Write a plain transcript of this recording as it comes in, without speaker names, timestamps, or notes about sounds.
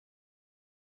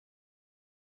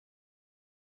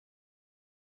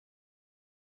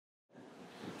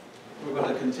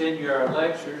continue our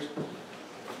lectures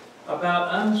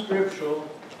about unscriptural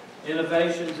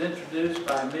innovations introduced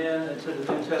by men into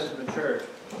the New Testament church.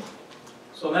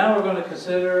 So now we're going to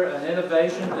consider an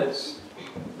innovation that was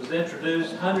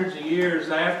introduced hundreds of years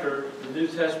after the New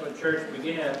Testament church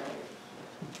began: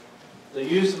 the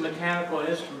use of mechanical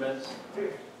instruments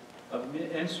of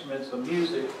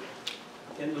music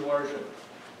in the worship.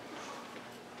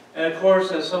 And of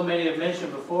course, as so many have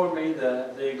mentioned before me,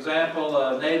 the example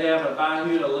of Nadab and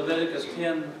Abihu, Leviticus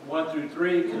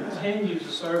 10:1-3, continues to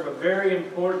serve a very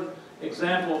important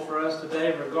example for us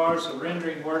today in regards to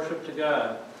rendering worship to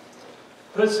God.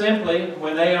 Put simply,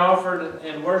 when they offered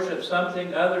and worshiped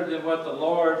something other than what the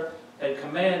Lord had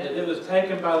commanded, it was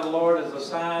taken by the Lord as a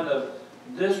sign of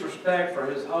disrespect for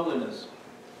His holiness,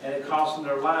 and it cost them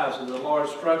their lives, and the Lord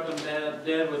struck them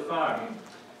dead with fire.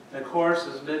 And of course,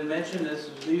 as has been mentioned,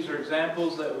 these are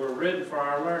examples that were written for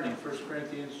our learning. 1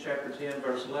 Corinthians chapter 10,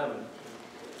 verse 11.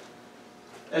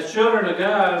 As children of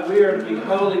God, we are to be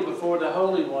holy before the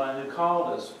Holy One who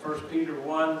called us. 1 Peter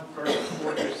 1, verses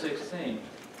 4-16.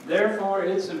 Therefore,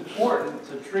 it's important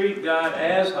to treat God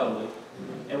as holy.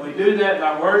 And we do that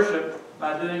by worship,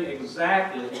 by doing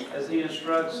exactly as He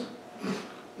instructs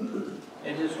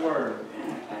in His Word.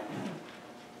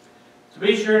 To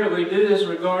be sure that we do this in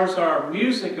regards to our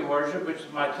music and worship, which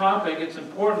is my topic, it's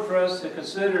important for us to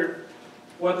consider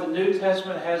what the New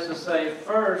Testament has to say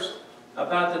first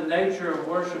about the nature of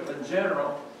worship in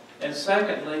general, and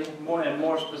secondly,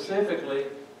 more specifically,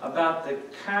 about the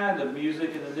kind of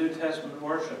music in the New Testament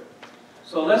worship.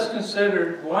 So let's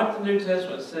consider what the New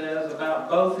Testament says about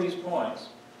both these points.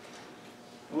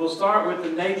 We'll start with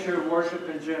the nature of worship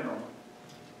in general.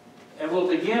 And we'll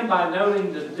begin by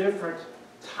noting the different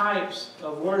types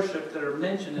of worship that are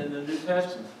mentioned in the New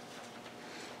Testament.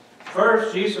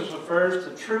 First, Jesus refers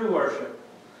to true worship,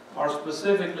 or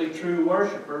specifically true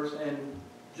worshipers, in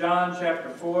John chapter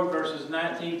 4, verses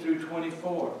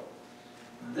 19-24.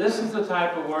 This is the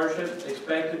type of worship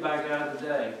expected by God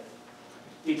today.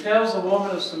 He tells the woman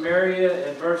of Samaria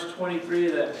in verse 23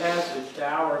 of that passage, "The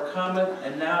hour cometh,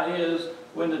 and now is,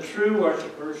 when the true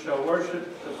worshipers shall worship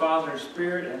the Father in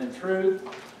spirit and in truth,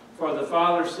 for the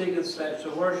Father seeketh such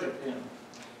to worship Him."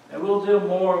 And we'll deal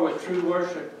more with true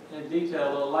worship in detail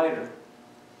a little later.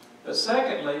 But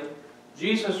secondly,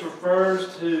 Jesus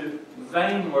refers to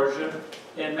vain worship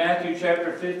in Matthew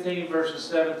chapter 15, verses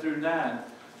 7-9,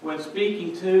 when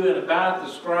speaking to and about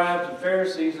the scribes and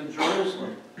Pharisees in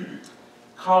Jerusalem,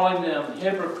 calling them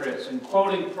hypocrites and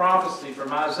quoting prophecy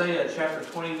from Isaiah chapter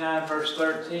 29, verse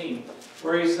 13,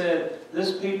 where He said,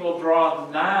 "This people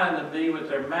draweth nigh unto me with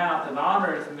their mouth, and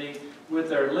honoreth me with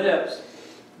their lips,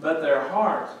 but their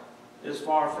heart is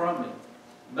far from me.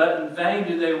 But in vain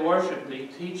do they worship me,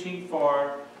 teaching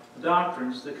for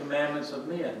doctrines the commandments of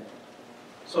men."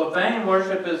 So vain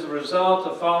worship is the result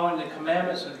of following the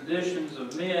commandments and traditions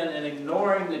of men and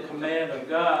ignoring the command of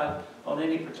God on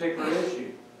any particular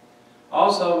issue.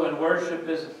 Also, when worship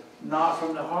is not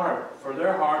from the heart, for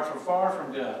their hearts are far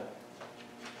from God.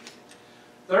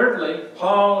 Thirdly,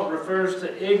 Paul refers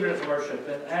to ignorant worship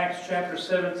in Acts chapter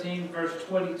 17, verse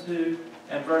 22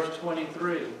 and verse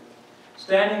 23.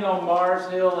 Standing on Mars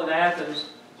Hill in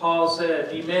Athens, Paul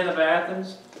said, "Ye men of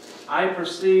Athens, I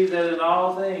perceive that in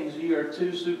all things ye are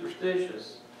too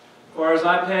superstitious. For as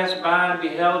I passed by and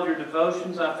beheld your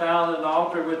devotions, I found an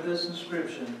altar with this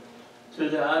inscription, To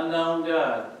the unknown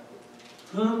God.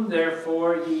 Whom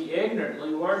therefore ye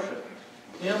ignorantly worship,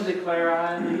 Him declare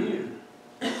I unto you."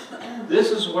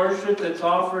 This is worship that's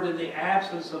offered in the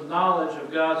absence of knowledge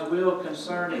of God's will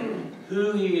concerning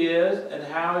who He is and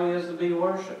how He is to be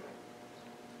worshipped.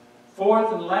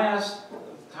 Fourth and last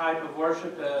type of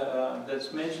worship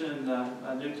that's mentioned in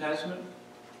the New Testament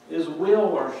is will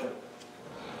worship,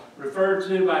 referred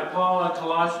to by Paul in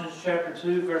Colossians chapter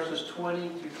 2, verses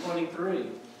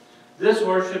 20-23. This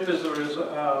worship is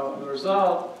the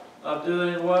result of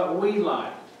doing what we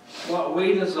like, what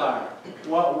we desire,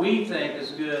 what we think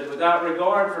is good, without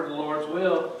regard for the Lord's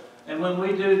will. And when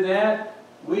we do that,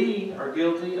 we are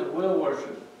guilty of will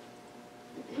worship.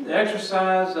 The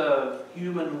exercise of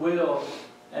human will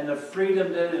and the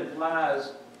freedom that it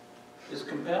implies is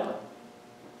compelling.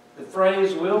 The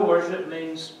phrase will worship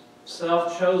means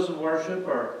self-chosen worship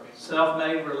or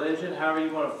self-made religion, however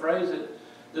you want to phrase it.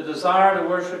 The desire to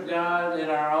worship God in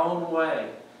our own way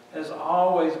has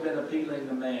always been appealing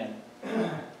to man.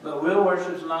 But will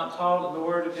worship is not taught in the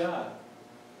Word of God,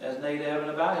 as Nadab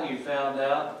and Abihu found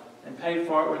out and paid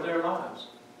for it with their lives.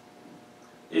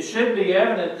 It should be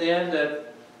evident then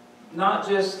that not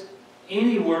just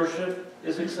any worship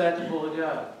is acceptable to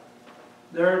God.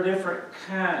 There are different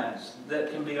kinds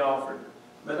that can be offered.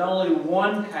 but only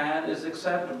one kind is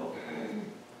acceptable.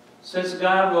 Since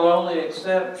God will only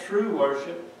accept true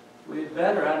worship, we'd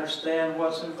better understand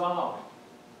what's involved.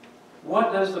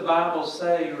 What does the Bible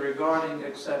say regarding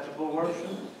acceptable worship?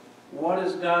 What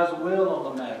is God's will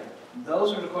on the matter?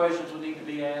 Those are the questions we need to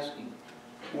be asking.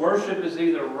 Worship is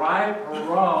either right or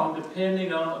wrong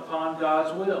depending upon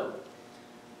God's will.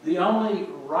 The only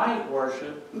right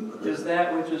worship is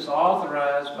that which is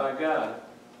authorized by God.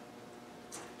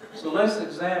 So let's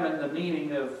examine the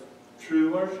meaning of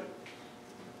true worship.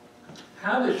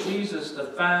 How did Jesus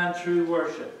define true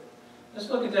worship? Let's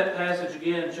look at that passage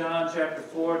again in John chapter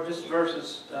 4, just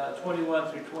verses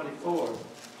 21 through 24.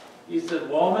 He said,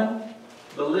 "Woman,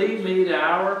 believe me, the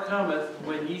hour cometh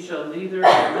when ye shall neither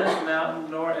on this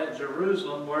mountain nor at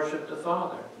Jerusalem worship the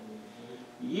Father.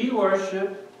 Ye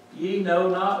worship, ye know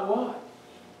not what.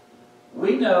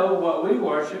 We know what we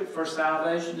worship, for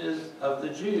salvation is of the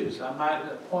Jews." I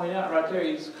might point out right there,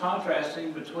 he's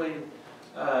contrasting between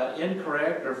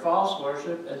incorrect or false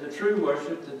worship and the true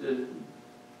worship that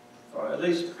or at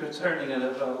least concerning a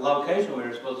location we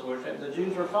were supposed to worship, the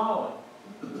Jews were following.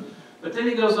 But then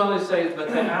he goes on to say, "But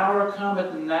the hour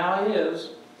cometh, and now is,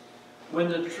 when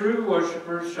the true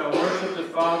worshipers shall worship the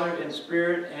Father in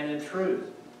spirit and in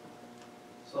truth."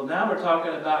 So now we're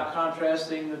talking about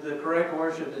contrasting the correct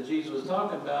worship that Jesus was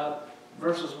talking about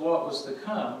versus what was to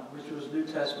come, which was New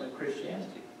Testament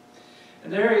Christianity.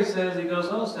 And there he says, he goes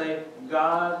on to say,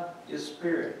 God is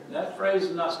spirit. And that phrase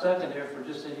is not stuck in there for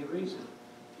just any reason.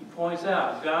 He points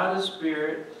out, God is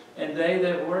spirit, and they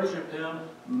that worship him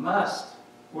must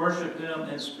worship him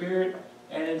in spirit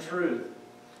and in truth.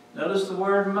 Notice the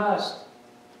word must.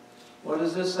 What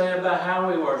does this say about how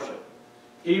we worship?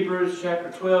 Hebrews chapter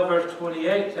 12 verse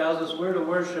 28 tells us we're to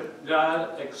worship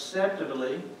God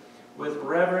acceptably with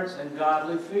reverence and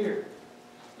godly fear.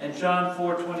 And John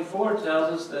 4:24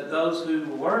 tells us that those who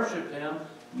worship him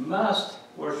must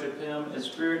worship him in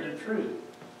spirit and truth.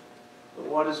 But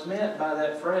what is meant by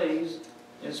that phrase,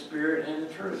 in spirit and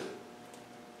in truth?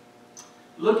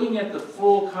 Looking at the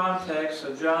full context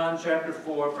of John chapter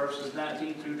 4 verses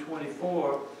 19 through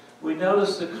 24, we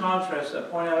notice the contrast I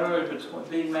pointed out earlier between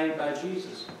being made by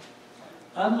Jesus.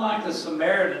 Unlike the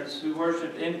Samaritans who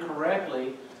worshipped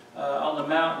incorrectly on the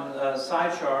mountain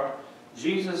Sychar,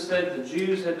 Jesus said the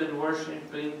Jews had been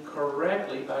worshiping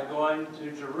correctly by going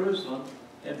to Jerusalem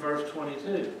in verse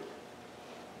 22.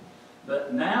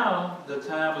 But now the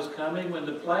time was coming when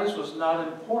the place was not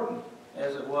important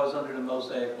as it was under the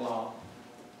Mosaic law.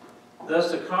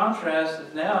 Thus the contrast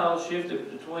is now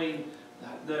shifted between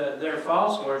their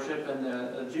false worship and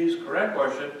the Jews' correct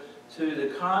worship to the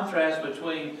contrast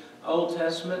between Old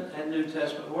Testament and New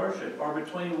Testament worship, or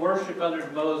between worship under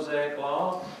the Mosaic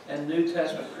law and New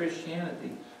Testament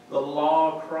Christianity, the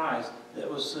law of Christ that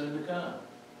was soon to come.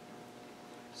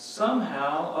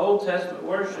 Somehow, Old Testament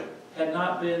worship had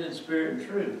not been in spirit and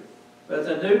truth, but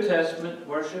the New Testament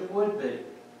worship would be.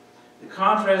 The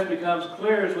contrast becomes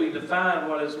clear as we define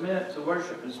what is meant to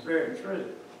worship in spirit and truth.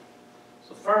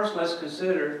 So first, let's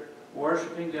consider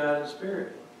worshiping God in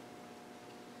spirit.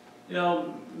 You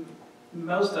know,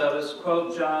 most of us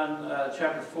quote John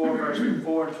chapter 4, verse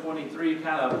 4 and 23,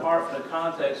 kind of apart from the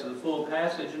context of the full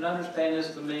passage, and understand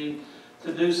this to mean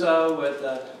to do so with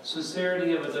the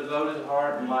sincerity of a devoted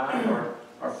heart and life,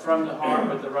 or from the heart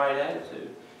with the right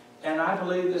attitude. And I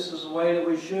believe this is the way that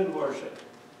we should worship,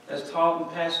 as taught in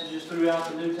passages throughout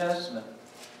the New Testament.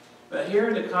 But here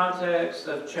in the context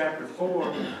of chapter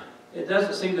 4, it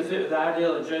doesn't seem to fit with the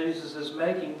ideal that Jesus is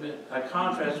making a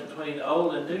contrast between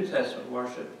Old and New Testament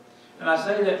worship. And I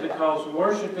say that because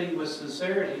worshiping with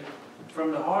sincerity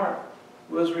from the heart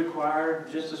was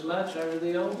required just as much under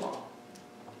the Old Law.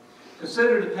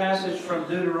 Consider the passage from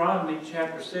Deuteronomy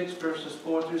chapter 6, verses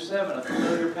 4 through 7, a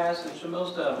familiar passage to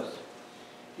most of us.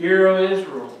 "Hear, O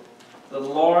Israel, the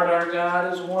Lord our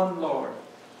God is one Lord,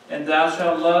 and thou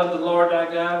shalt love the Lord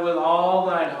thy God with all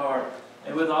thine heart,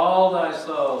 and with all thy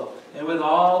soul, and with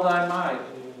all thy might.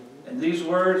 And these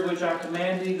words which I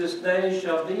command thee this day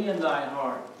shall be in thy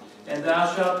heart, and thou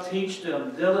shalt teach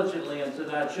them diligently unto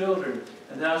thy children,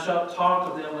 and thou shalt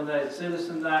talk of them when thou sittest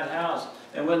in thine house,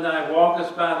 and when thou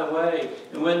walkest by the way,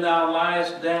 and when thou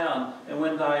liest down, and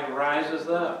when thou risest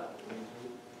up."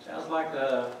 Sounds like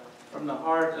from the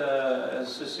heart, a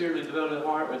sincerely devoted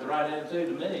heart with the right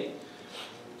attitude to me.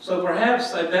 So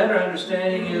perhaps a better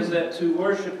understanding is that to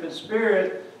worship in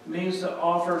spirit means to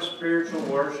offer spiritual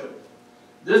worship.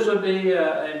 This would be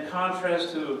in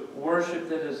contrast to worship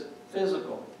that is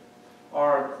physical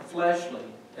or fleshly,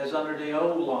 as under the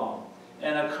Old Law,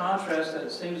 and a contrast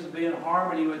that seems to be in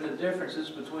harmony with the differences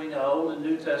between the Old and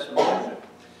New Testament worship.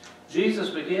 Jesus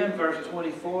began verse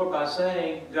 24 by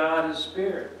saying, God is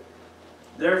spirit.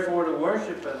 Therefore, to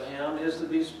worship of him is to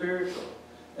be spiritual.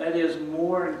 That is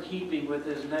more in keeping with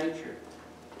his nature.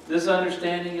 This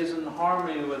understanding is in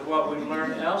harmony with what we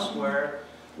learned elsewhere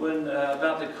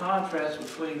about the contrast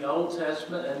between Old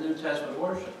Testament and New Testament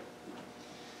worship.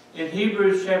 In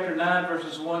Hebrews chapter 9,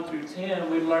 verses 1 through 10,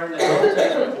 we learned that Old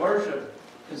Testament worship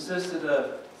consisted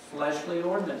of fleshly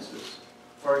ordinances.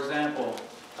 For example,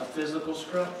 a physical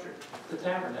structure, the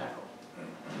tabernacle,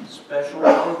 special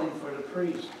clothing for the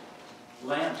priest,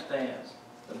 lampstands,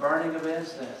 the burning of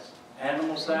incense,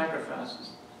 animal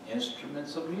sacrifices,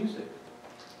 instruments of music,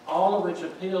 all of which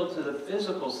appeal to the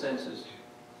physical senses.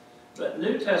 But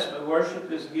New Testament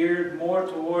worship is geared more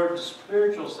toward the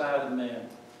spiritual side of man.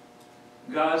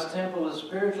 God's temple is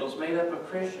spiritual. It's made up of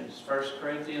Christians. 1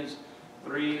 Corinthians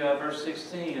 3, verse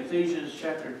 16. Ephesians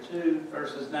chapter 2,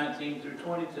 verses 19 through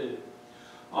 22.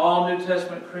 All New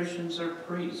Testament Christians are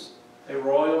priests, a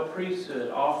royal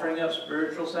priesthood, offering up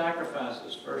spiritual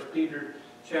sacrifices. 1 Peter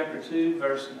chapter 2,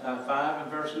 verse 5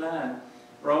 and verse 9.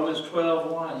 Romans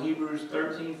 12:1, Hebrews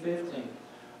 13:15.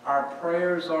 Our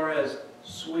prayers are as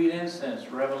sweet incense.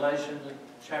 Revelation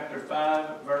chapter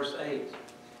 5, verse 8.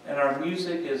 And our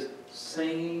music is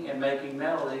singing and making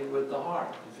melody with the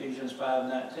heart. Ephesians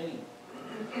 5:19.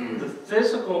 The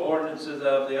physical ordinances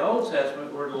of the Old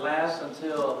Testament were to last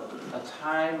until a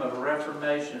time of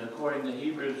reformation, according to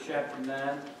Hebrews chapter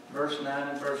 9, verse 9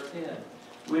 and verse 10,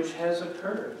 which has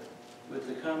occurred with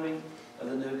the coming of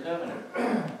the new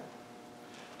covenant.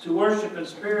 To worship in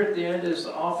spirit, then, is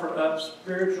to offer up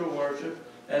spiritual worship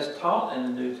as taught in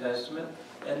the New Testament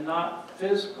and not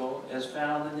physical as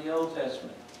found in the Old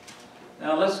Testament.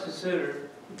 Now let's consider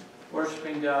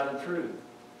worshiping God in truth.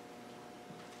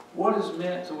 What is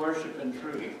meant to worship in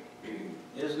truth?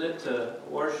 Isn't it to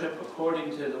worship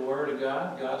according to the Word of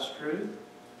God, God's truth?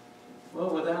 Well,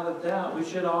 without a doubt, we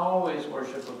should always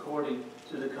worship according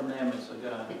to the commandments of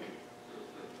God.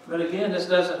 But again, this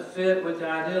doesn't fit with the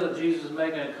idea that Jesus is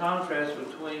making a contrast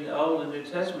between the Old and New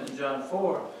Testament in John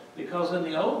 4. Because in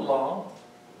the Old Law,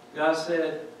 God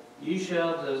said, "Ye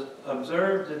shall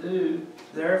observe to do,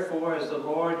 therefore, as the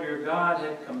Lord your God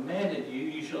hath commanded you,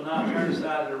 you shall not turn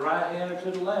aside to the right hand or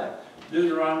to the left."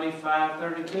 Deuteronomy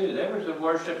 5:32. There was a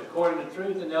worship according to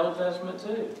truth in the Old Testament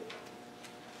too.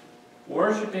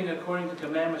 Worshipping according to the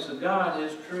commandments of God,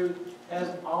 His truth, has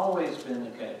always been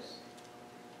the case.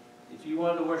 If you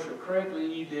wanted to worship correctly,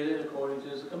 you did it according to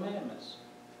His commandments.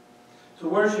 To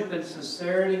worship in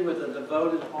sincerity with a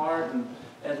devoted heart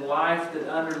and life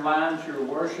that underlines your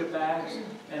worship acts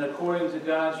and according to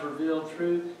God's revealed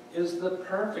truth is the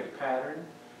perfect pattern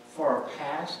for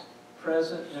past,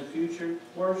 present, and future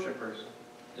worshipers.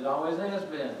 It always has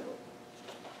been.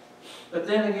 But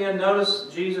then again, notice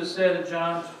Jesus said in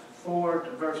John 4,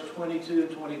 verse 22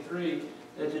 and 23,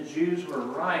 that the Jews were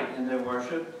right in their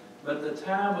worship, but the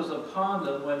time was upon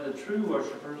them when the true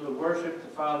worshipers would worship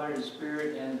the Father in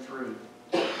spirit and in truth.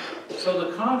 So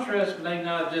the contrast may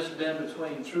not have just been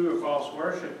between true or false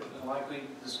worship, like we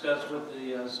discussed with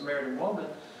the Samaritan woman,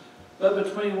 but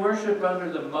between worship under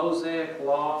the Mosaic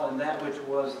law and that which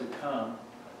was to come,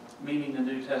 meaning the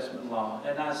New Testament law.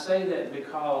 And I say that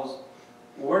because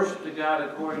worship to God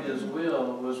according to His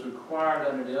will was required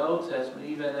under the Old Testament,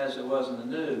 even as it was in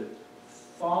the New.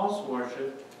 False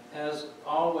worship has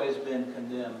always been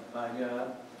condemned by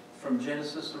God from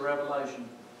Genesis to Revelation.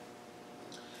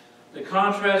 The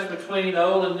contrast between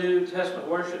Old and New Testament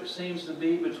worship seems to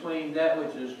be between that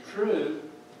which is true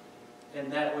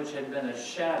and that which had been a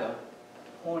shadow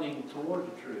pointing toward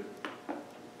the truth.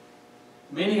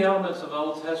 Many elements of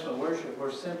Old Testament worship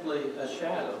were simply a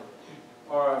shadow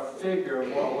or a figure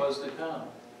of what was to come.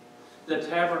 The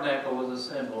tabernacle was a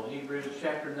symbol, Hebrews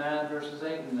chapter 9, verses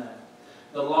 8 and 9.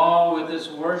 The law with its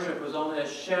worship was only a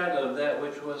shadow of that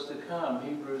which was to come,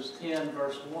 Hebrews 10,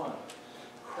 verse 1.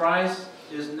 Christ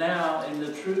is now in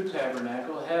the true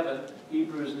tabernacle, heaven,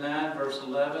 Hebrews 9, verse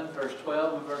 11, verse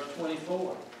 12, and verse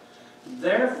 24.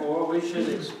 Therefore, we should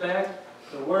expect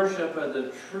the worship of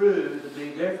the true to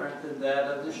be different than that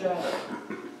of the shadow.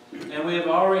 And we have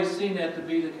already seen that to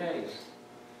be the case.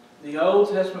 The Old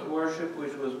Testament worship,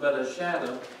 which was but a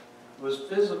shadow, was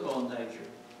physical in nature.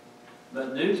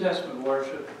 But New Testament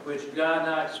worship, which God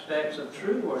now expects of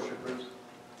true worshipers,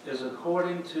 is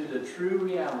according to the true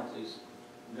realities.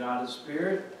 God is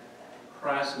spirit,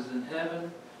 Christ is in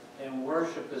heaven, and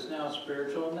worship is now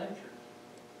spiritual in nature.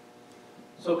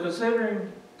 So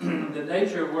considering the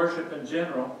nature of worship in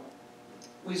general,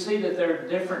 we see that there are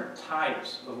different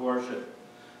types of worship,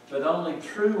 but only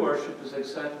true worship is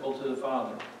acceptable to the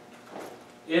Father.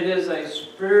 It is a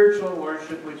spiritual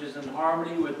worship which is in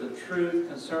harmony with the truth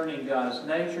concerning God's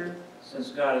nature,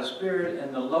 since God is spirit,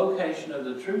 and the location of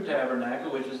the true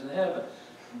tabernacle, which is in heaven.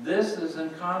 This is in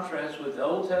contrast with the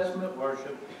Old Testament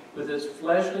worship, with its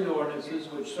fleshly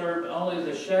ordinances, which served only as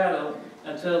a shadow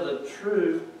until the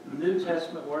true New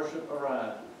Testament worship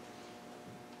arrived.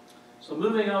 So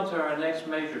moving on to our next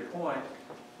major point,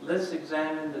 let's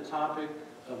examine the topic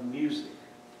of music,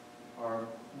 or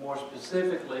more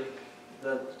specifically,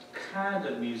 the kind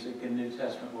of music in New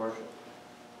Testament worship.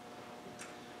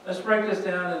 Let's break this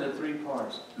down into three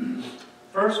parts.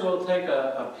 First, we'll take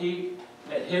a peek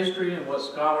at history and what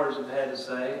scholars have had to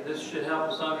say. This should help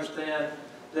us understand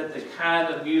that the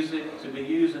kind of music to be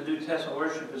used in New Testament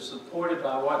worship is supported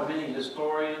by what many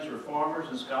historians, reformers,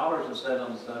 and scholars have said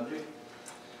on the subject.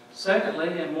 Secondly,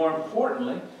 and more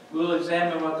importantly, we'll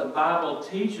examine what the Bible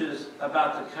teaches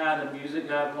about the kind of music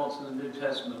God wants in the New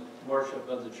Testament worship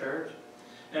of the church.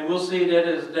 And we'll see that it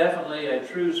is definitely a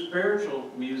true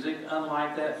spiritual music,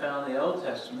 unlike that found in the Old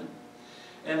Testament.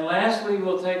 And lastly,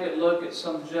 we'll take a look at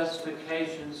some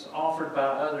justifications offered by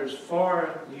others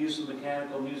for the use of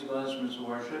mechanical musical instruments in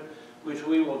worship, which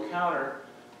we will counter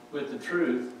with the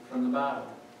truth from the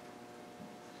Bible.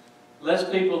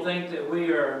 Lest people think that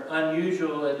we are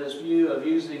unusual in this view of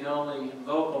using only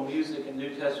vocal music in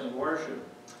New Testament worship,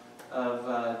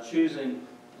 of choosing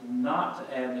not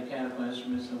to add mechanical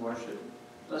instruments in worship,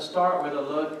 let's start with a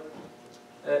look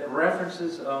at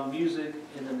references on music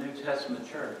in the New Testament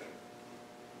church.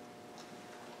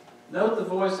 Note the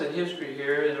voice of history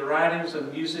here in the writings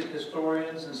of music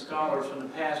historians and scholars from the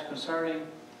past concerning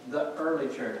the early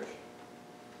church.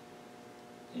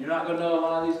 You're not going to know a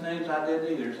lot of these names. I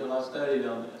didn't either until I studied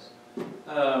on this.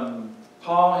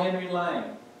 Paul Henry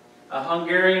Lang, a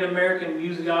Hungarian-American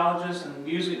musicologist and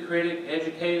music critic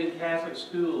educated in Catholic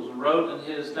schools, wrote in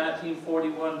his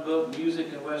 1941 book, Music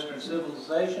and Western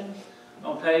Civilization,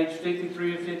 on page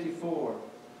 53 and 54.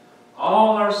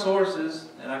 All our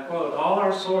sources, and I quote, all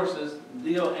our sources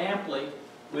deal amply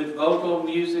with vocal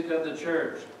music of the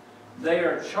church. They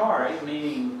are chary,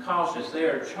 meaning cautious, they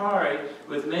are chary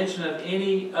with mention of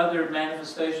any other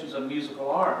manifestations of musical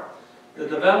art. The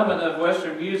development of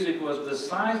Western music was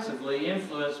decisively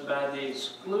influenced by the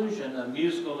exclusion of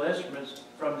musical instruments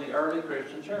from the early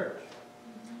Christian church.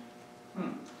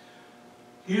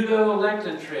 Hugo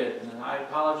Lechtentritt, and I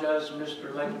apologize to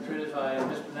Mr. Lechtentritt if I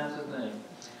mispronounce his name,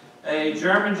 a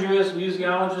German-Jewish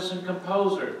musicologist and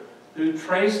composer who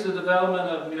traced the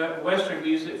development of Western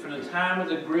music from the time of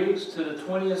the Greeks to the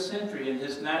 20th century in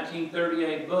his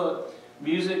 1938 book,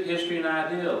 Music, History, and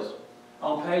Ideals.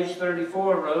 On page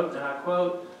 34 wrote, and I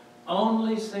quote,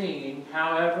 "Only singing,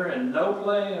 however, and no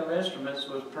playing of instruments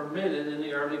was permitted in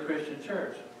the early Christian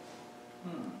church."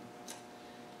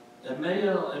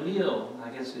 Emil, I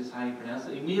guess is how you pronounce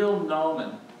it, Emil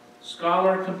Naumann,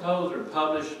 scholar and composer,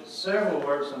 published several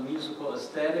works on musical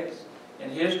aesthetics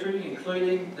and history,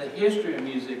 including The History of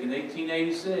Music in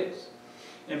 1886.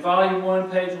 In Volume 1,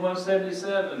 page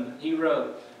 177, he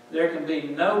wrote, "There can be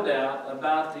no doubt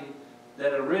about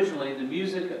that originally the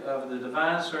music of the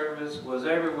divine service was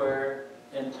everywhere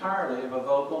entirely of a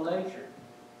vocal nature."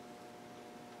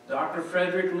 Dr.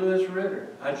 Frederick Louis Ritter,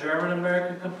 a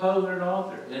German-American composer and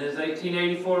author, in his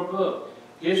 1884 book,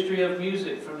 History of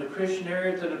Music from the Christian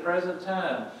Era to the Present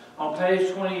Time, on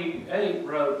page 28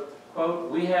 wrote,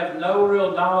 quote, "We have no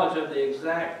real knowledge of the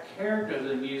exact character of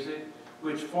the music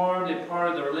which formed a part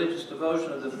of the religious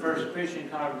devotion of the first Christian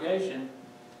congregation.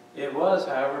 It was,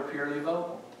 however, purely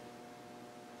vocal."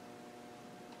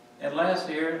 And last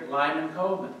here, Lyman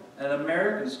Coleman, an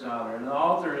American scholar, an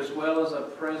author as well as a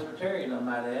Presbyterian, I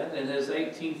might add, in his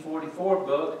 1844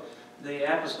 book, The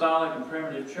Apostolic and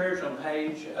Primitive Church, on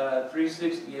page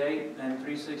 368 and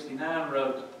 369,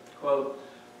 wrote, quote,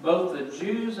 "Both the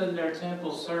Jews in their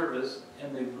temple service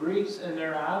and the Greeks in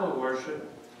their idol worship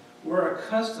were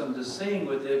accustomed to sing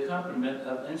with the accompaniment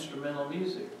of instrumental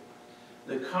music.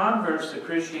 The converts to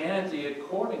Christianity,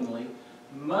 accordingly,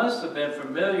 must have been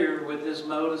familiar with this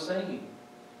mode of singing.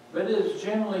 But it is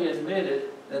generally admitted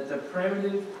that the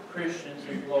primitive Christians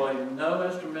employed no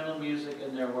instrumental music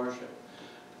in their worship."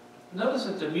 Notice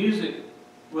that the music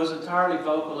was entirely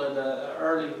vocal in the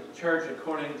early church,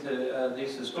 according to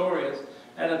these historians,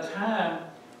 at a time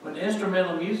when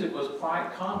instrumental music was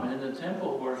quite common in the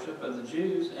temple worship of the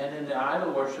Jews and in the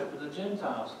idol worship of the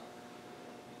Gentiles.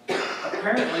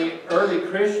 Apparently, early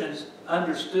Christians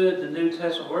understood the New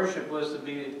Testament worship was to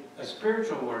be a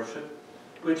spiritual worship,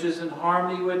 which is in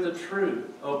harmony with the truth,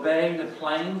 obeying the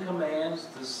plain commands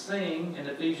to sing in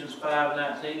Ephesians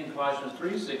 5:19 and Colossians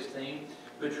 3:16,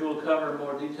 which we'll cover in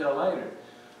more detail later.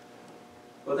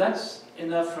 Well, that's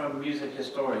enough from music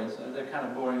historians. They're kind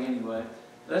of boring anyway.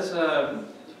 Let's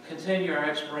continue our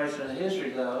exploration of history,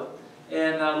 though,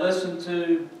 and listen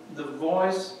to the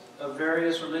voice of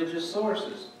various religious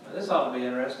sources. Now, this ought to be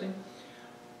interesting.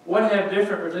 What have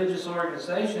different religious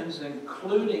organizations,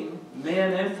 including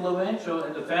men influential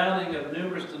in the founding of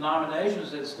numerous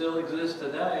denominations that still exist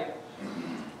today,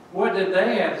 what did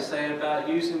they have to say about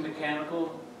using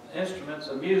mechanical instruments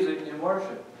of music in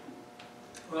worship?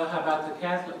 Well, how about the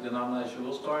Catholic denomination?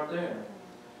 We'll start there.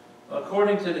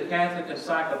 According to the Catholic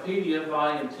Encyclopedia,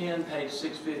 volume 10, page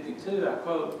 652, I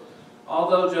quote,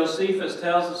 "Although Josephus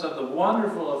tells us of the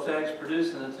wonderful effects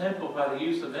produced in the temple by the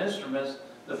use of instruments,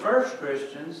 the first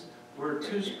Christians were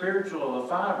too spiritual a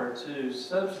fiber to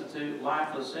substitute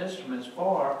lifeless instruments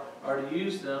for or to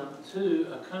use them to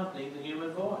accompany the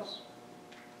human voice."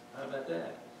 How about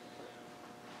that?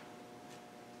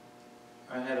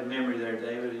 I had a memory there,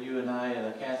 David, of you and I at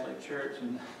a Catholic church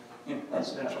in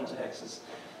Central Texas.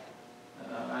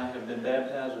 I have been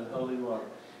baptized with holy water.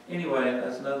 Anyway,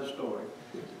 that's another story.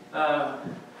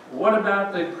 What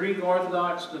about the Greek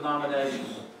Orthodox denomination?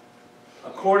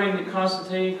 According to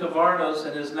Constantine Kavardos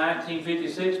in his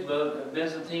 1956 book,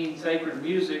 Byzantine Sacred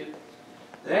Music,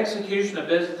 the execution of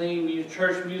Byzantine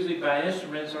church music by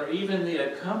instruments, or even the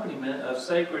accompaniment of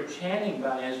sacred chanting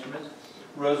by instruments,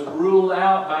 was ruled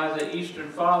out by the Eastern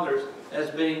Fathers as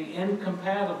being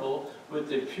incompatible with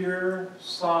the pure,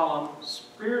 solemn,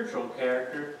 spiritual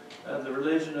character of the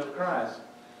religion of Christ.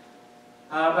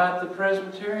 How about the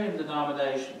Presbyterian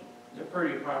denomination? They're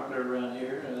pretty popular around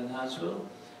here in Huntsville.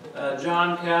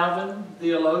 John Calvin,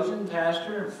 theologian,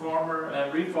 pastor, and former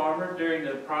reformer during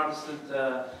the Protestant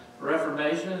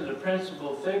Reformation, and the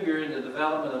principal figure in the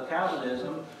development of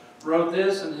Calvinism, wrote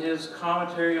this in his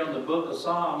commentary on the Book of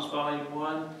Psalms, volume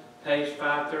 1, page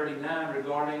 539,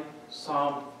 regarding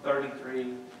Psalm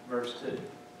 33, verse 2.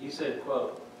 He said,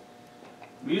 quote,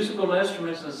 "Musical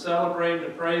instruments in celebrating the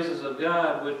praises of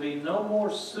God would be no more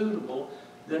suitable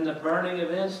than the burning of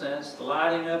incense, the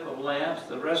lighting up of lamps,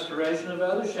 the restoration of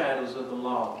other shadows of the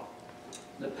law.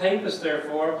 The papists,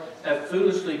 therefore, have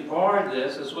foolishly borrowed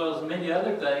this, as well as many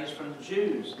other things, from the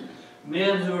Jews.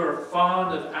 Men who are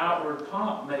fond of outward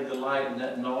pomp may delight in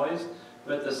that noise,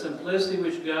 but the simplicity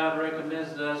which God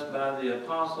recommends to us by the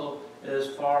apostle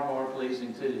is far more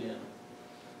pleasing to him."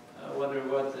 I wonder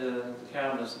what the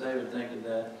Calvinists today would think of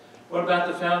that. What about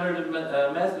the founder of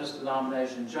the Methodist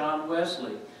denomination, John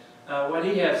Wesley? What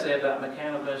he had to say about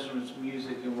mechanical instruments,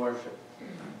 music, and worship.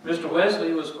 Mr.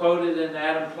 Wesley was quoted in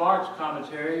Adam Clark's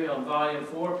commentary on volume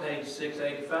 4, page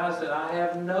 685, that "I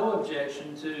have no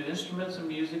objection to instruments and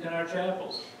music in our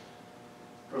chapels,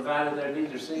 provided they're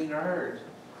neither seen nor heard."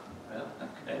 Well,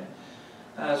 okay.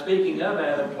 Speaking of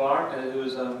Adam Clark, who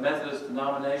is a Methodist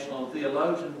denominational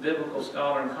theologian, biblical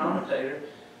scholar, and commentator,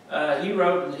 he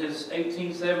wrote in his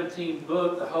 1817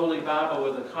 book, The Holy Bible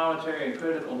with a Commentary and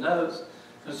Critical Notes,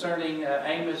 concerning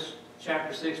Amos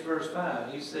chapter 6, verse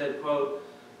 5. He said, quote,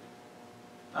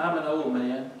 "I'm an old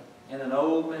man and an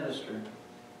old minister,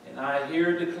 and I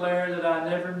here declare that I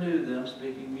never knew them,"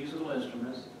 speaking musical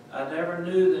instruments, "I never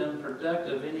knew them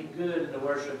productive any good in the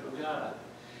worship of God,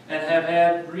 and have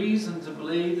had reason to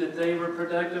believe that they were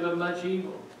productive of much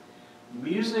evil.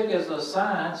 Music as a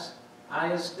science I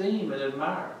esteem and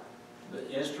admire, but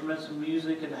instruments and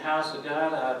music in the house of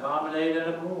God I abominate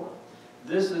and abhor.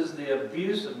 This is the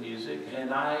abuse of music,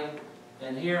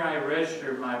 and here I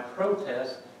register my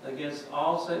protest against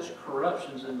all such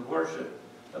corruptions in the worship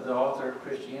of the author of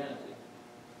Christianity."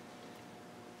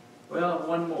 Well,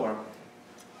 one more.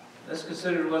 Let's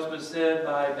consider what's been said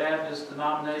by Baptist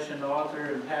denomination author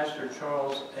and pastor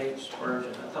Charles H.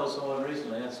 Spurgeon. I told someone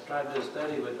recently, I tried to do a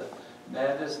study with the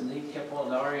Baptist, and he kept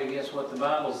wanting to argue against what the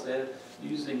Bible said,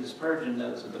 using the Spurgeon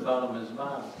notes at the bottom of his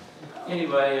Bible.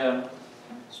 Anyway,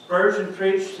 Spurgeon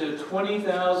preached to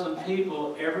 20,000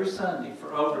 people every Sunday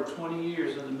for over 20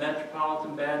 years in the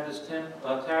Metropolitan Baptist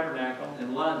Tabernacle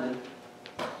in London,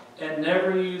 and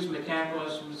never used mechanical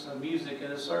instruments of music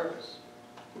in his service.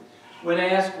 When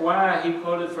asked why, he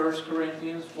quoted 1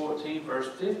 Corinthians 14, verse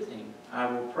 15. "I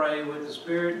will pray with the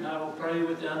Spirit, and I will pray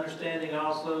with the understanding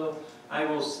also. I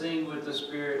will sing with the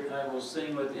Spirit, and I will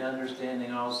sing with the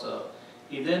understanding also."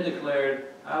 He then declared,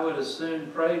 "I would as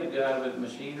soon pray to God with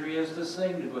machinery as to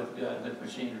sing with God with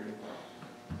machinery."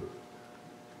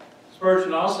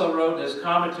 Spurgeon also wrote in his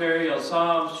commentary on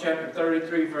Psalms chapter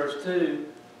 33, verse 2,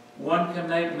 "One can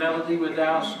make melody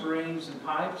without strings and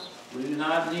pipes. We do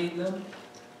not need them.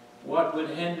 What would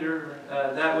hinder,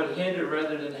 that would hinder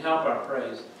rather than help our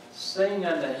praise. Sing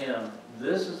unto him.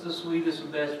 This is the sweetest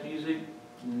and best music.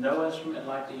 No instrument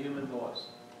like the human voice."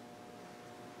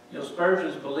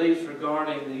 Spurgeon's beliefs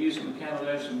regarding the use of mechanical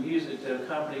instrument music to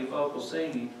accompany vocal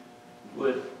singing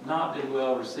would not be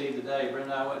well received today. Brenda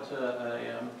and I went to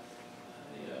a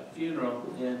funeral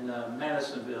in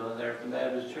Madisonville there at the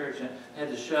Baptist Church, and had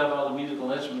to shove all the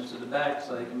musical instruments to the back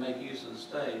so they can make use of the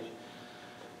stage.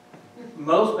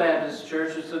 Most Baptist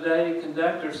churches today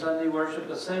conduct their Sunday worship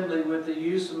assembly with the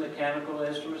use of mechanical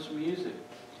instruments and music.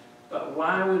 But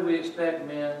why would we expect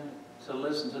men to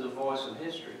listen to the voice of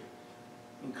history,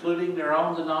 including their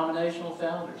own denominational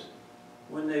founders,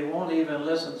 when they won't even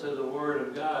listen to the Word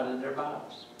of God in their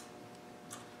Bibles?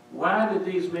 Why did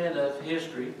these men of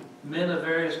history, men of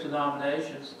various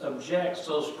denominations, object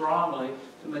so strongly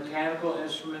to mechanical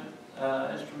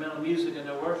instrumental music in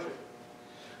their worship?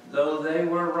 Though they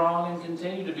were wrong and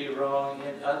continue to be wrong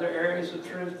in other areas of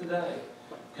truth today,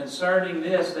 concerning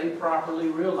this, they properly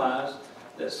realized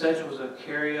that such was a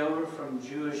carryover from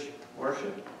Jewish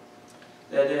worship,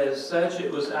 that as such it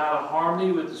was out of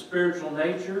harmony with the spiritual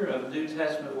nature of New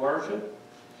Testament worship,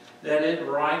 that it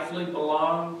rightfully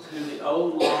belonged to the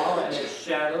old law and its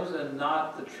shadows and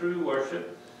not the true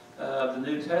worship of the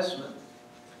New Testament,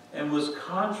 and was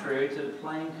contrary to the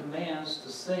plain commands to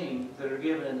sing that are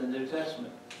given in the New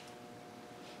Testament.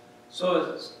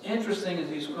 So as interesting as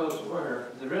these quotes were,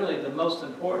 really the most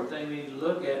important thing we need to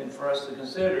look at and for us to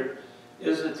consider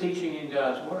is the teaching in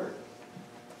God's Word.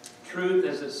 Truth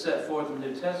as it's set forth in the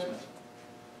New Testament.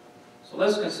 So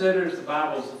let's consider, as the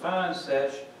Bible defines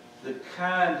such, the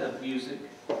kind of music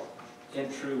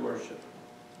in true worship.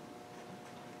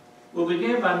 We'll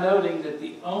begin by noting that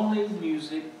the only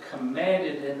music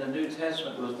commanded in the New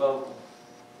Testament was vocal.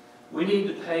 We need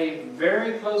to pay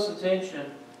very close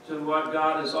attention to what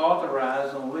God has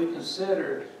authorized when we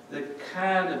consider the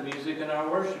kind of music in our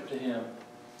worship to Him.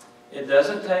 It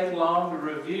doesn't take long to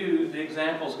review the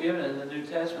examples given in the New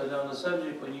Testament on the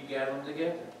subject when you gather them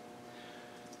together.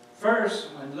 First,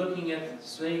 when looking at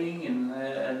singing in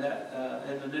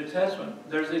the New Testament,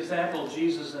 there's the example of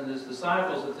Jesus and His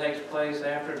disciples that takes place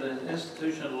after the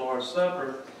institution of the Lord's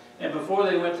Supper and before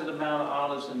they went to the Mount of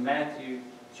Olives in Matthew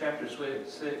chapter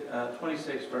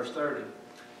 26, verse 30.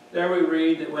 There we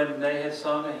read that when they had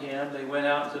sung a hymn, they went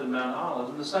out to the Mount of Olives.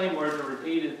 And the same words are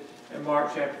repeated in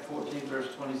Mark chapter 14, verse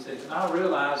 26. And I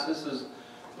realize this is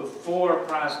before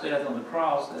Christ's death on the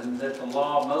cross and that the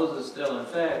law of Moses is still in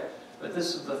effect. But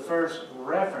this is the first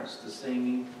reference to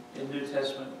singing in New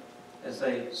Testament as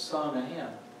they sung a hymn.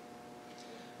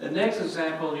 The next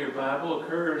example in your Bible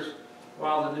occurs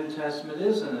while the New Testament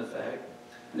is in effect.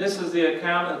 And this is the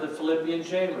account of the Philippian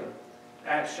jailer.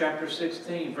 Acts chapter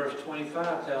 16, verse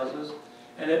 25 tells us,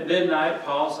 "And at midnight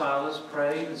Paul, Silas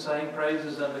prayed and sang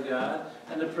praises unto God,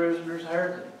 and the prisoners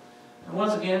heard them." And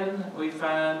once again, we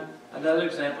find another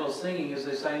example of singing as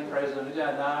they sang praise unto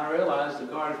God. Now, I realize the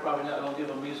guard is probably not going to give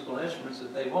them musical instruments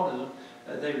if they wanted them.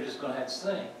 They were just going to have to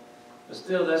sing. But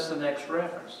still, that's the next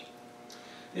reference.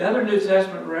 The other New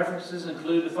Testament references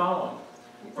include the following.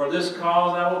 "For this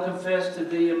cause I will confess to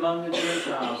thee among the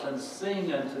Gentiles, and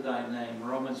sing unto thy name."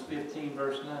 Romans 15,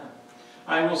 verse 9.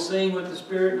 "I will sing with the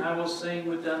Spirit, and I will sing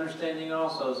with the understanding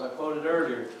also," as I quoted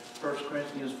earlier, 1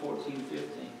 Corinthians 14,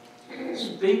 15.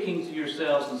 "Speaking to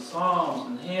yourselves in psalms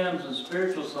and hymns and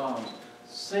spiritual songs,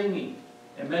 singing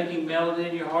and making melody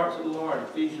in your heart to the Lord,"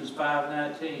 Ephesians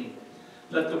 5:19.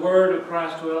 "Let the word of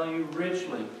Christ dwell in you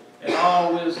richly, in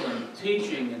all wisdom,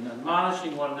 teaching and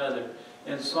admonishing one another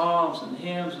in psalms and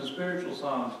hymns and spiritual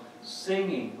songs,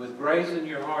 singing with grace in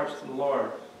your hearts to the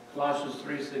Lord," Colossians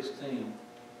 3:16.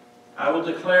 "I will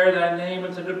declare thy name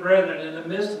unto the brethren, in the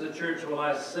midst of the church will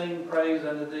I sing praise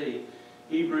unto thee,"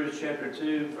 Hebrews chapter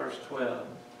 2, verse 12.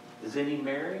 "Is any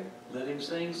merry? Let him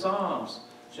sing psalms,"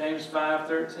 James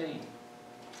 5:13.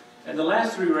 And the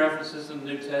last three references in the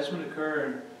New Testament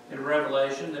occur in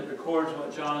Revelation that records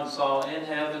what John saw in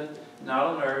heaven, not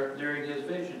on earth, during his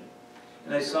vision.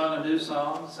 "And they sung a new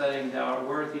song, saying, Thou art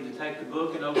worthy to take the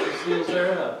book and open the seals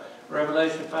thereof,"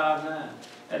 Revelation 5:9.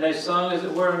 "And they sung as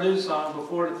it were a new song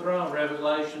before the throne,"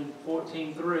 Revelation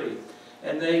 14:3.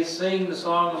 "And they sing the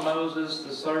song of Moses,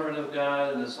 the servant of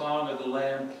God, and the song of the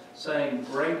Lamb, saying,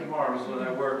 Great and marvelous are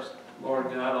thy works, Lord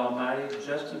God Almighty.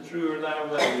 Just and true are thy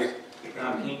ways,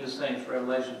 thou King of saints,"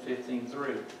 Revelation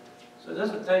 15:3. So it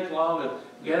doesn't take long to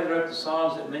gather up the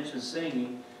Psalms that mention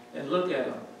singing and look at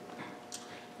them.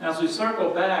 Now, as we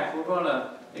circle back, we're going to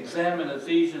examine the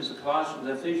Ephesian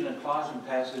and Colossian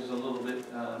passages a little bit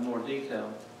more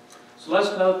detail. So let's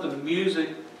note the music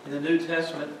in the New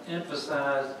Testament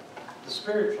emphasized the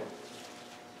spiritual.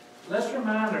 Let's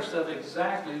remind ourselves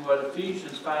exactly what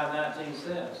Ephesians 5:19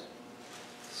 says.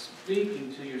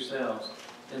 "Speaking to yourselves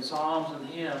in psalms and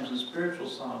hymns and spiritual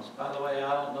songs. By the way,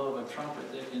 I don't know of a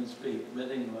trumpet that can speak,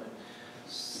 but anyway.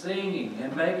 Singing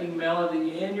and making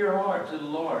melody in your heart to the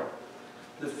Lord.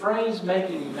 The phrase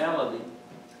making melody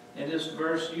in this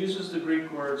verse uses the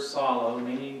Greek word solo,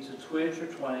 meaning to twitch or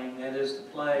twang, that is to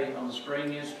play on the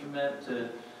string instrument to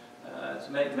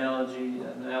make melody,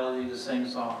 to sing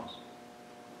songs.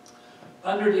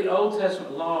 Under the Old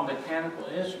Testament law, mechanical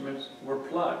instruments were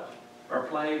plucked or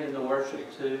played in the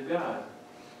worship to God.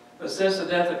 But since the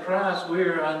death of Christ, we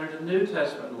are under the New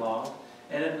Testament law,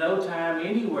 and at no time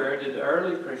anywhere did the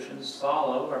early Christians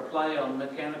solo or play on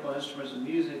mechanical instruments of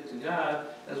music to God,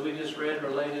 as we just read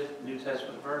related New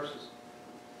Testament verses.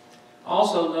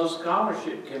 Also, no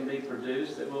scholarship can be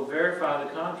produced that will verify the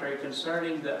contrary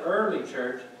concerning the early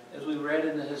church, as we read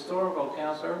in the historical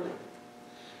accounts earlier.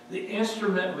 The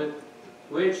instrument with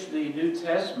which the New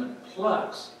Testament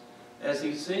plucks as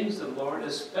he sings the Lord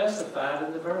is specified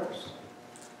in the verse.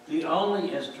 The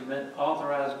only instrument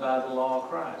authorized by the law of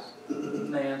Christ,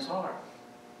 man's heart.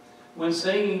 When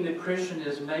singing, the Christian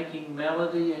is making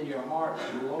melody in your heart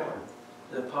to the Lord.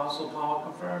 The Apostle Paul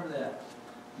confirmed that.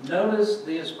 Notice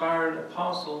the inspired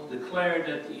apostle declared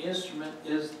that the instrument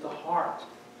is the heart,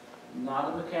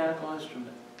 not a mechanical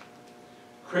instrument.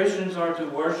 Christians are to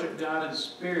worship God in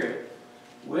spirit,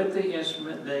 with the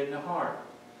instrument being the heart.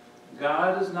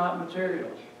 God is not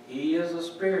material. He is a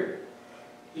spirit.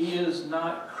 He is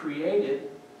not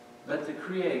created, but the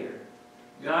creator.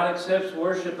 God accepts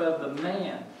worship of the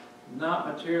man, not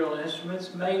material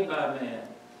instruments made by man.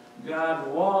 God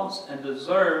wants and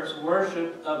deserves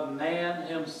worship of man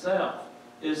himself,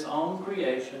 his own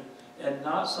creation, and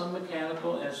not some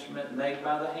mechanical instrument made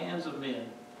by the hands of men.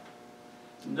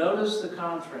 Notice the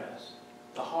contrast.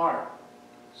 The heart,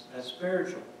 that's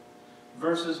spiritual,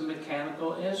 versus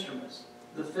mechanical instruments,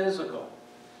 the physical.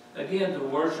 Again, the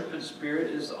worship in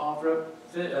spirit is to offer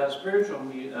up spiritual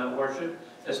worship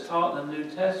as taught in the New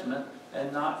Testament,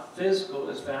 and not physical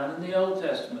as found in the Old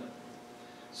Testament.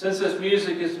 Since this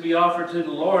music is to be offered to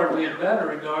the Lord, we had better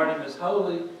regard him as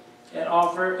holy and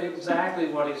offer exactly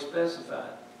what he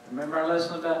specified. Remember our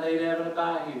lesson about Nadab and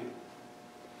Abihu.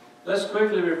 Let's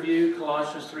quickly review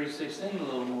Colossians 3:16 in a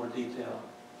little more detail.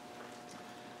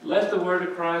 Let the word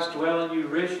of Christ dwell in you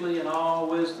richly in all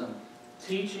wisdom,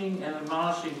 teaching and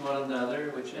admonishing one another,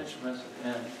 which instruments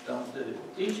don't do.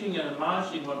 Teaching and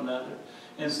admonishing one another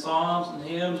in psalms and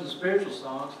hymns and spiritual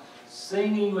songs,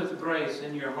 singing with grace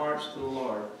in your hearts to the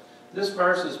Lord. This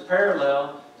verse is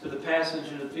parallel to the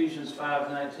passage in Ephesians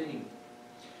 5:19.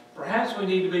 Perhaps we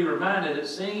need to be reminded that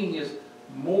singing is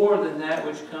more than that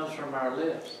which comes from our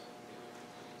lips.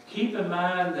 Keep in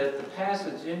mind that the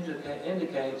passage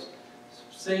indicates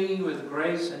singing with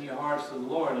grace in your hearts to the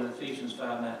Lord in Ephesians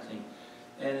 5:19.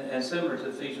 And similar to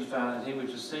Ephesians 5:19,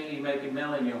 which is singing, making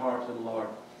melody in your heart to the Lord.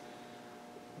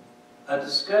 A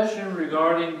discussion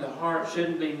regarding the heart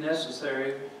shouldn't be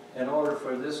necessary in order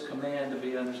for this command to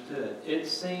be understood. It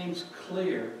seems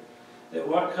clear that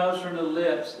what comes from the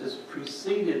lips is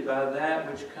preceded by that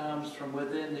which comes from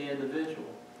within the individual.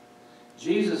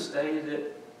 Jesus stated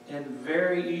it in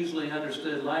very easily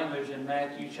understood language in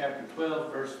Matthew chapter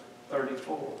 12, verse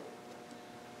 34.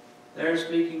 They're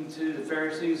speaking to the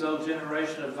Pharisees, O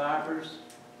generation of vipers,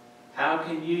 how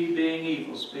can ye, being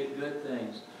evil, speak good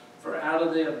things? For out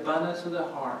of the abundance of the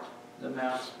heart, the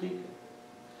mouth speaketh.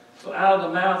 So out of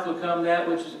the mouth will come that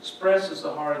which expresses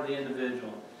the heart of the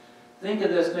individual. Think of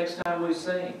this next time we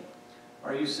sing.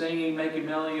 Are you singing, making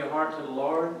melody in your heart to the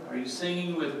Lord? Are you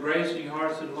singing with grace in your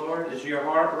heart to the Lord? Is your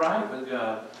heart right with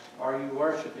God? Are you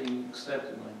worshiping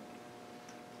acceptably?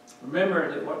 Remember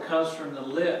that what comes from the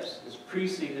lips is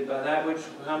preceded by that which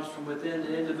comes from within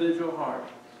the individual heart.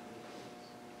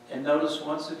 And notice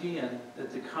once again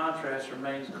that the contrast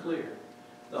remains clear.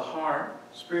 The heart,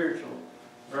 spiritual,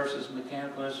 versus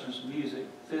mechanical instruments, music,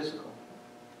 physical.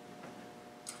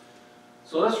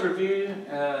 So let's review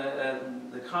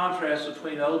the contrast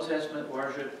between Old Testament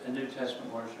worship and New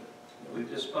Testament worship that we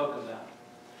just spoke about.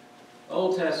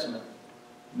 Old Testament.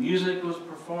 Music was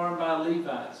performed by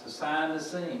Levites, assigned to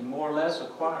sing, more or less a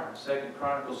choir. 2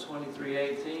 Chronicles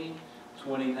 23:18,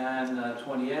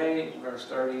 29:28, verse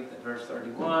 30, verse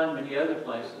 31, many other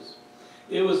places.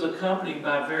 It was accompanied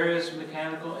by various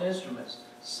mechanical instruments,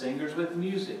 singers with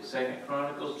music. 2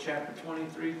 Chronicles chapter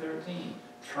 23:13,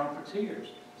 trumpeters.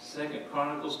 2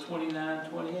 Chronicles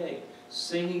 29:28,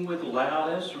 singing with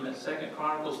loud instruments. 2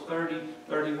 Chronicles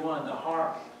 30:31, the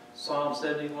harp. Psalm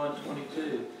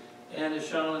 71:22. And is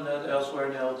shown elsewhere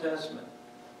in the Old Testament.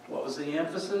 What was the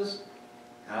emphasis?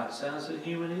 How it sounds to the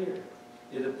human ear.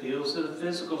 It appeals to the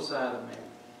physical side of man.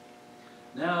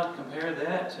 Now compare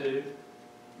that to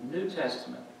the New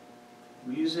Testament.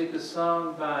 Music is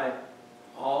sung by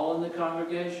all in the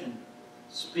congregation,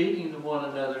 speaking to one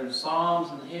another in psalms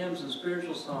and hymns and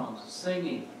spiritual songs,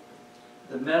 singing.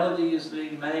 The melody is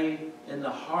being made in the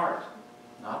heart,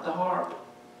 not the harp,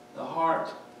 the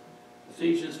heart.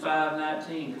 Ephesians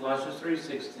 5:19, Colossians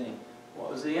 3:16. What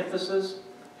was the emphasis?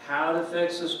 How it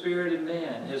affects the spirit of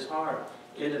man, his heart.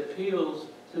 It appeals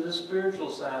to the spiritual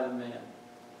side of man.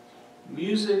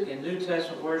 Music in New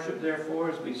Testament worship, therefore,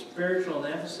 is to be spiritual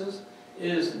in emphasis.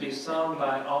 It is to be sung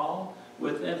by all,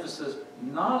 with emphasis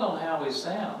not on how we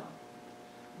sound,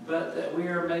 but that we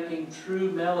are making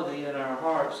true melody in our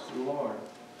hearts to the Lord.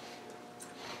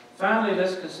 Finally,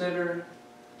 let's consider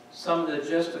some of the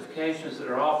justifications that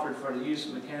are offered for the use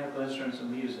of mechanical instruments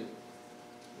in music.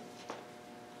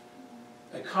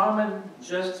 A common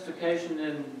justification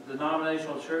in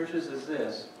denominational churches is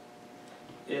this: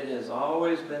 it has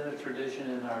always been a tradition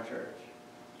in our church.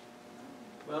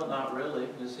 Well, not really,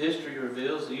 as history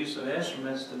reveals the use of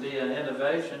instruments to be an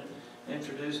innovation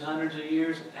introduced hundreds of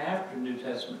years after New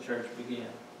Testament church began.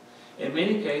 In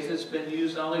many cases, it's been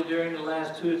used only during the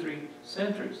last 2 or 3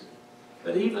 centuries.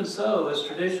 But even so, as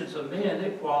traditions of men,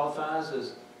 it qualifies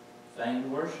as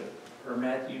vain worship, per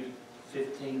Matthew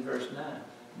 15, verse 9.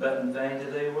 But in vain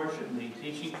do they worship me,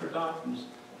 teaching for doctrines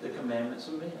the commandments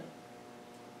of men.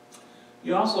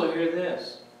 You also hear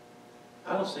this: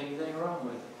 I don't see anything wrong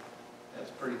with it.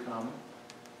 That's pretty common.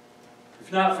 If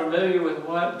you're not familiar with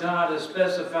what God has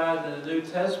specified in the New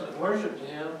Testament worship to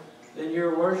Him, then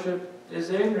your worship is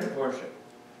ignorant worship.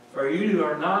 For you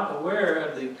are not aware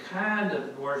of the kind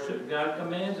of worship God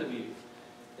commands of you.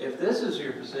 If this is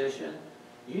your position,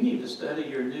 you need to study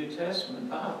your New Testament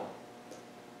Bible.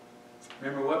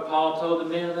 Remember what Paul told the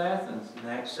men of Athens in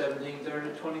Acts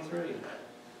 17:30-23.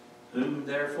 Whom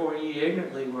therefore ye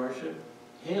ignorantly worship,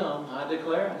 him I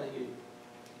declare unto you.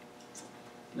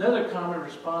 Another common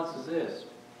response is this: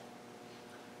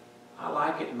 I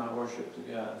like it in my worship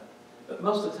to God. But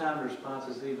most of the time the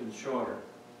response is even shorter.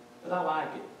 But I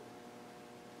like it.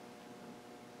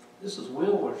 This is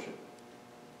will worship.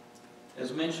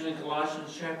 As mentioned in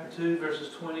Colossians chapter 2,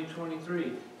 verses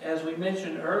 20-23. As we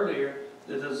mentioned earlier,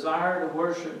 the desire to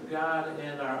worship God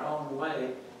in our own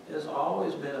way has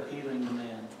always been appealing to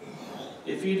man.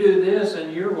 If you do this,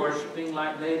 and you're worshiping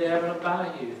like Nadab and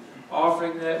Abihu,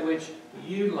 offering that which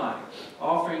you like,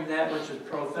 offering that which is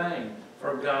profane,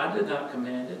 for God did not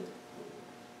command it.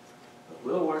 But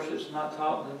will worship is not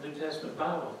taught in the New Testament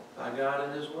Bible by God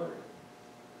and His Word.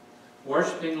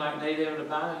 Worshiping like Nadab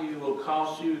and Abihu will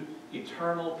cost you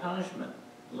eternal punishment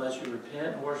unless you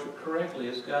repent and worship correctly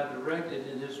as God directed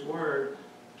in His Word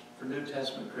for New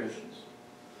Testament Christians.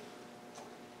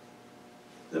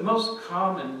 The most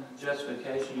common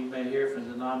justification you may hear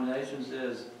from denominations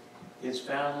is it's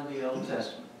found in the Old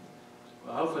Testament.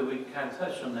 Well, hopefully we can kind of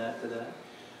touch on that today.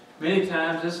 Many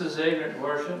times this is ignorant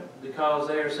worship because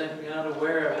they are simply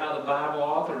unaware of how the Bible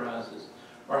authorizes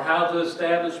or how to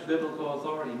establish biblical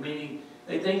authority, meaning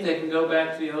they think they can go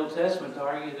back to the Old Testament to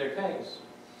argue their case.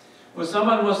 When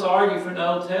someone wants to argue from the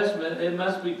Old Testament, it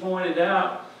must be pointed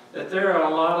out that there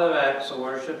are a lot of acts of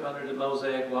worship under the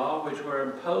Mosaic Law which were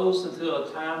imposed until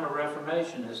a time of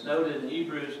Reformation, as noted in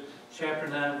Hebrews chapter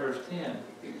 9, verse 10.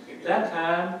 That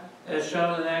time, as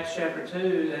shown in Acts chapter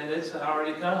 2, and it's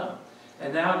already come.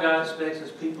 And now God expects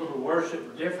His people to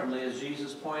worship differently, as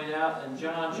Jesus pointed out in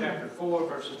John chapter 4,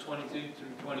 verses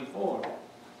 22-24.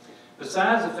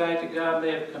 Besides the fact that God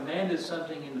may have commanded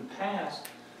something in the past,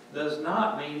 does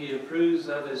not mean He approves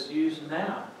of its use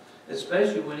now,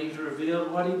 especially when He's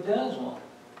revealed what He does want.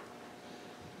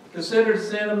 Consider the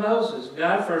sin of Moses.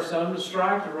 God first told him to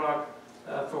strike the rock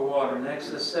for water in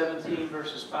Exodus 17,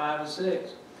 verses 5 and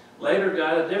 6. Later,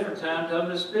 God at a different time told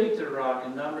him to speak to the rock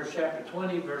in Numbers chapter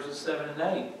 20, verses 7 and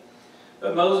 8.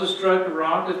 But Moses struck the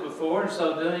rock as before, and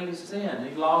so doing he sinned.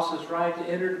 He lost his right to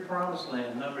enter the promised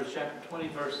land. Numbers chapter 20,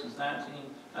 verses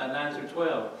 9 through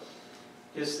 12.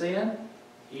 His sin?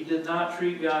 He did not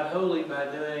treat God holy by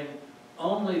doing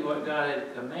only what God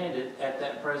had commanded at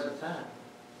that present time.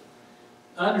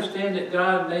 Understand that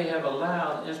God may have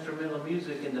allowed instrumental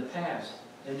music in the past,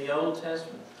 in the Old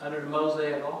Testament, under the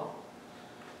Mosaic Law.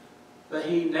 But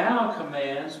He now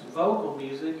commands vocal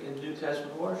music in New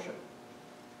Testament worship.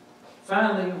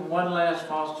 Finally, one last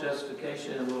false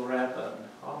justification and we'll wrap up.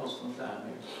 Almost on time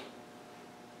here.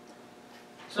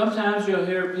 Sometimes you'll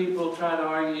hear people try to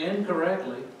argue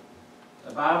incorrectly.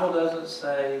 The Bible doesn't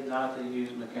say not to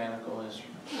use mechanical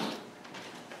instruments.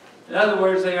 In other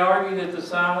words, they argue that the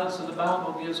silence of the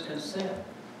Bible gives consent,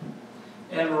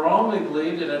 and wrongly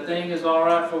believe that a thing is all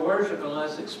right for worship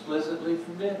unless explicitly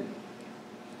forbidden.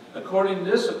 According to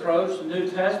this approach, the New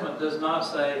Testament does not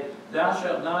say, "Thou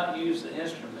shalt not use the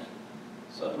instrument,"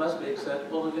 so it must be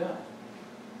acceptable to God.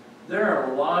 There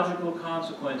are logical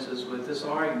consequences with this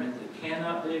argument that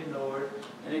cannot be ignored,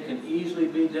 and it can easily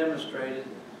be demonstrated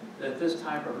that this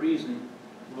type of reasoning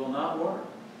will not work.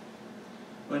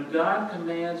 When God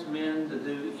commands men to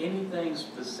do anything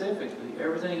specifically,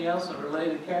 everything else in a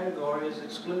related category is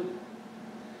excluded.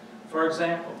 For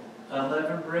example,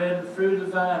 unleavened bread and fruit of the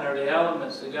vine are the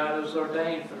elements that God has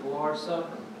ordained for the Lord's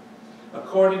Supper.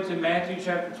 According to Matthew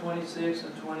chapter 26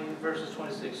 and 20, verses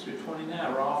 26 through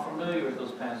 29, we're all familiar with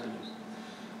those passages.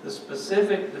 The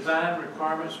specific divine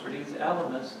requirements for these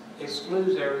elements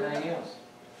excludes everything else.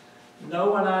 No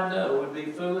one I know would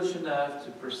be foolish enough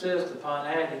to persist upon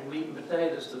adding meat and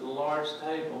potatoes to the Lord's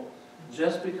table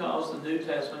just because the New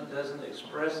Testament doesn't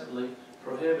expressly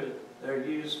prohibit their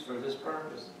use for this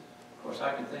purpose. Of course,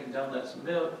 I can think donuts and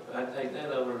milk, I'd take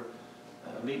that over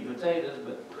meat and potatoes,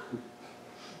 but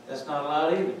that's not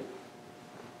allowed either.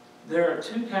 There are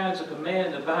two kinds of command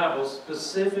in the Bible,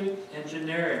 specific and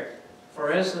generic.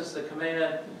 For instance, the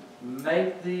command,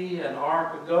 "Make thee an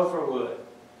ark of gopher wood,"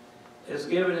 is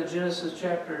given in Genesis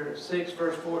chapter 6,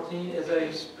 verse 14, is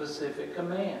a specific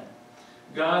command.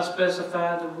 God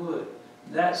specified the wood.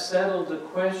 That settled the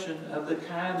question of the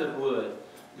kind of wood.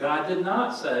 God did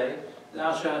not say,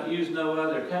 "Thou shalt use no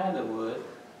other kind of wood."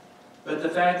 But the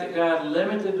fact that God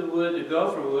limited the wood to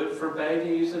gopher wood forbade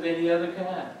the use of any other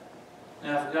kind.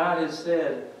 Now, if God had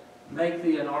said, "Make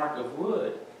thee an ark of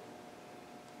wood,"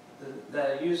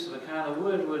 the use of a kind of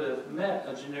wood would have met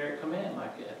a generic command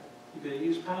like that. You could have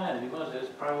used pine if you wanted to.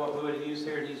 That's probably what we would have used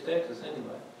here in East Texas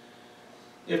anyway.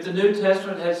 If the New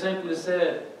Testament had simply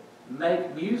said,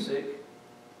 "Make music,"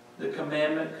 the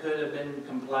commandment could have been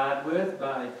complied with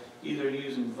by either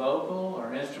using vocal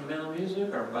or instrumental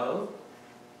music or both.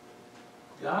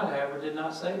 God, however, did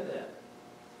not say that.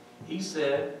 He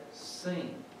said,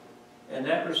 "Sing." And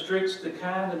that restricts the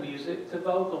kind of music to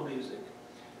vocal music.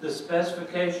 The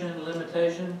specification and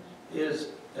limitation is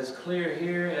as clear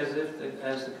here as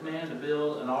the command to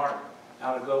build an ark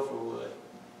out of gopher wood.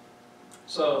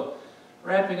 So,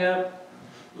 wrapping up,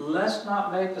 let's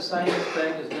not make the same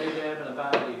mistake as Nadab and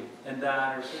Abihu and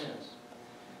die in our sins.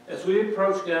 As we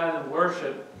approach God in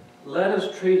worship, let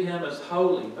us treat Him as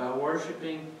holy by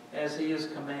worshiping as He is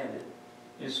commanded,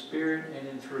 in spirit and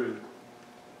in truth.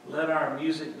 Let our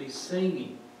music be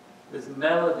singing with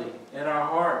melody in our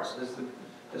hearts as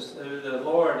the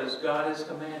Lord, as God has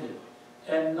commanded,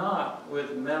 and not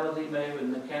with melody made with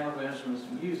mechanical instruments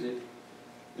and music,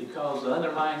 because the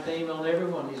underlying theme on every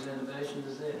one of these innovations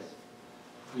is this: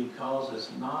 because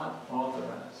it's not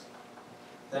authorized.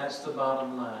 That's the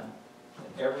bottom line.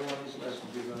 Every one of these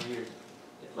lessons you're going to hear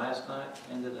last night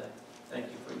and today. Thank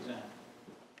you for your time.